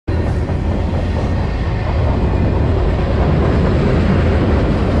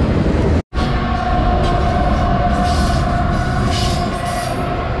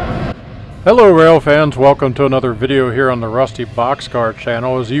Hello rail fans, welcome to another video here on the Rusty Boxcar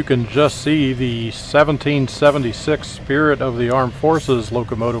channel. As you can just see, the 1776 Spirit of the Armed Forces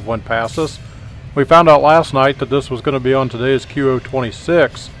locomotive went past us. We found out last night that this was going to be on today's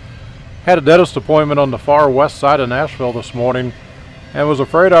Q026. Had a dentist appointment on the far west side of Nashville this morning and was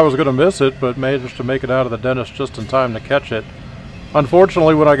afraid I was going to miss it, but managed to make it out of the dentist just in time to catch it.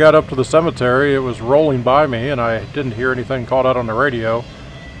 Unfortunately, when I got up to the cemetery, it was rolling by me and I didn't hear anything called out on the radio.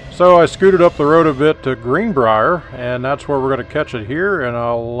 So I scooted up the road a bit to Greenbrier, and that's where we're going to catch it here, and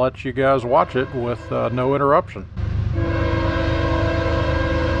I'll let you guys watch it with no interruption.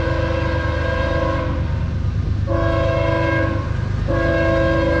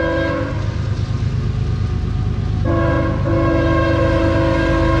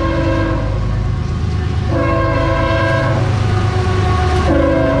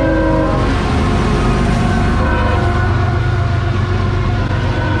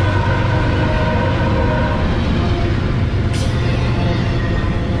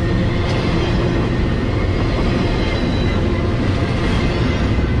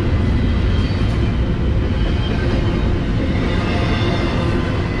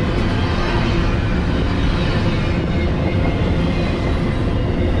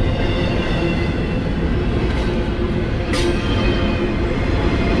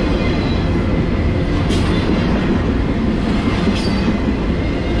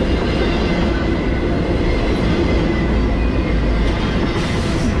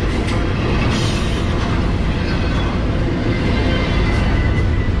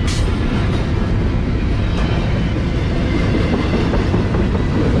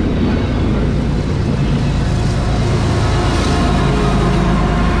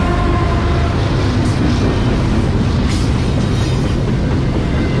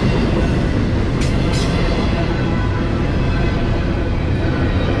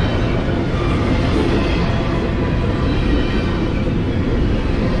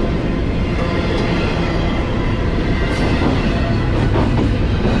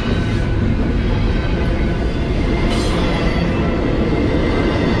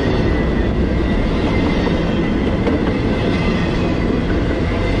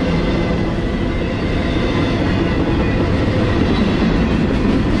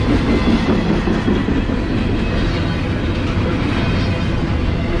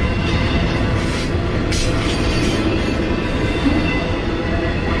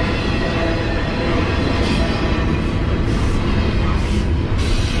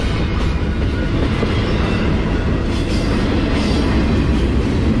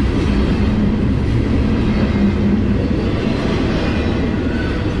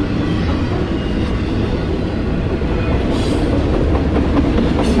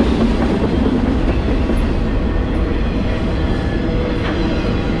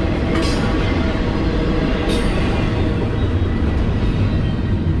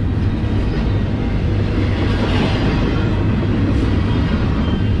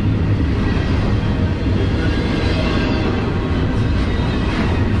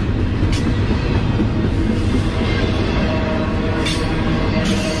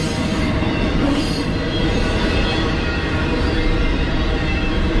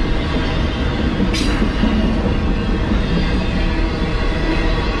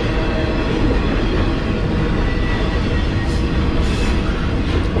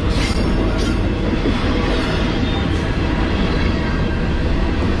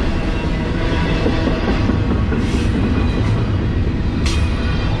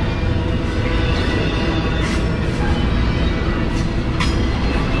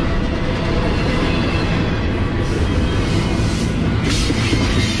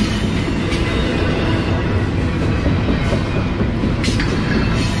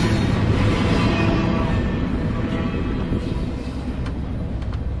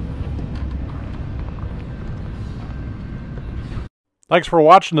 Thanks for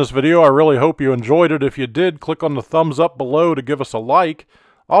watching this video. I really hope you enjoyed it. If you did, click on the thumbs up below to give us a like.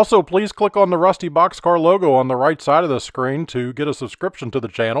 Also, please click on the Rusty Boxcar logo on the right side of the screen to get a subscription to the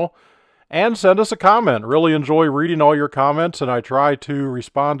channel. And send us a comment. Really enjoy reading all your comments, and I try to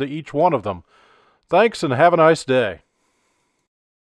respond to each one of them. Thanks, and have a nice day.